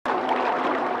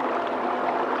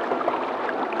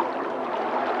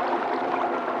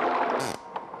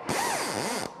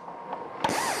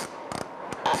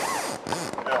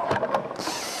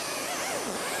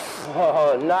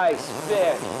Nice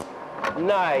fish.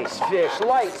 Nice fish.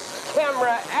 Lights,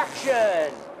 camera,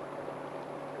 action.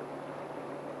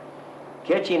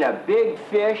 Catching a big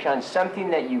fish on something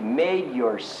that you made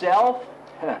yourself?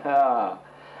 I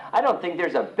don't think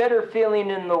there's a better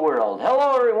feeling in the world.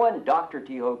 Hello everyone, Dr.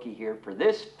 Thoke here for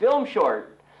this film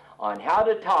short on how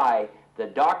to tie the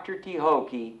Dr.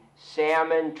 Thoke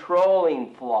salmon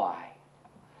trolling fly.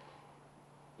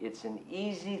 It's an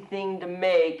easy thing to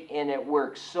make, and it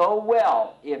works so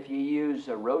well if you use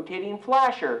a rotating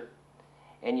flasher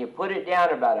and you put it down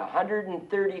about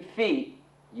 130 feet,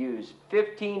 use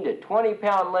 15 to 20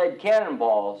 pound lead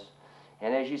cannonballs,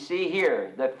 and as you see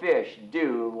here, the fish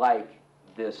do like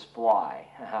this fly.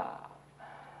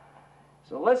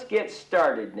 So let's get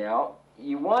started now.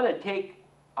 You want to take,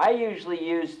 I usually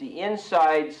use the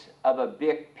insides of a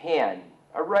Bic pen,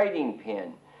 a writing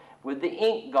pen, with the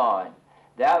ink gone.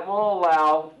 That will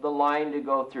allow the line to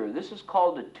go through. This is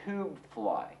called a tube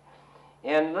fly.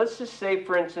 And let's just say,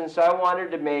 for instance, I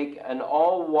wanted to make an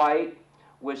all white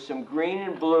with some green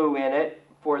and blue in it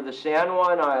for the San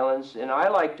Juan Islands, and I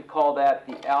like to call that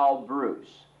the Albreus.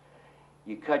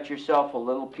 You cut yourself a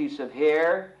little piece of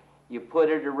hair, you put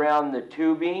it around the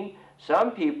tubing.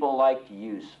 Some people like to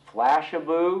use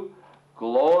Flashaboo,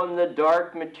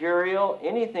 glow-in-the-dark material,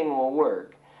 anything will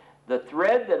work. The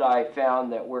thread that I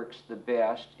found that works the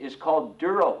best is called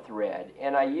Duro thread,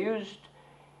 and I used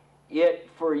it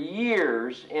for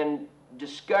years and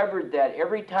discovered that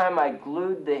every time I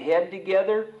glued the head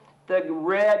together, the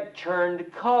red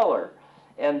turned color.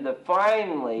 And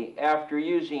finally, after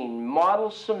using model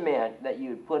cement that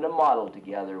you'd put a model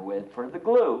together with for the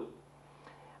glue,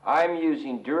 I'm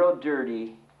using Duro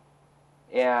Dirty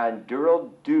and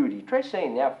Duro Duty. Try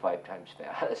saying that 5 times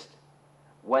fast.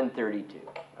 132.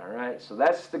 All right, so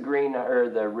that's the green or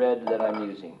the red that I'm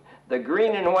using. The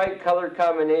green and white color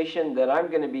combination that I'm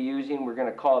going to be using, we're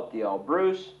going to call it the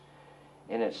Albreus,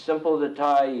 and it's simple to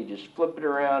tie. You just flip it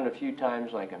around a few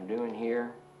times like I'm doing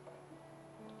here.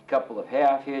 A couple of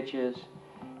half hitches.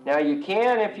 Now you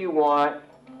can, if you want,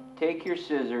 take your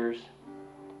scissors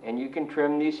and you can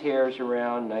trim these hairs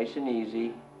around nice and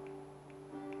easy.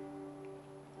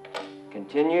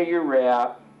 Continue your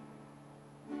wrap.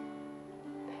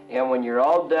 And when you're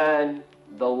all done,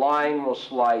 the line will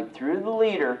slide through the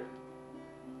leader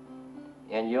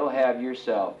and you'll have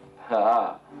yourself,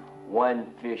 one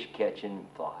fish catching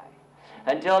fly.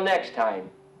 Until next time,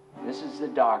 this is the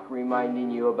Doc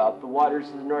reminding you about the waters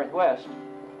of the Northwest.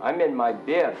 I'm in my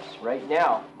bibs right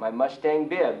now, my Mustang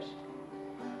bibs.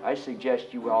 I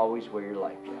suggest you always wear your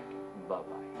life jacket.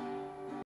 Bye-bye.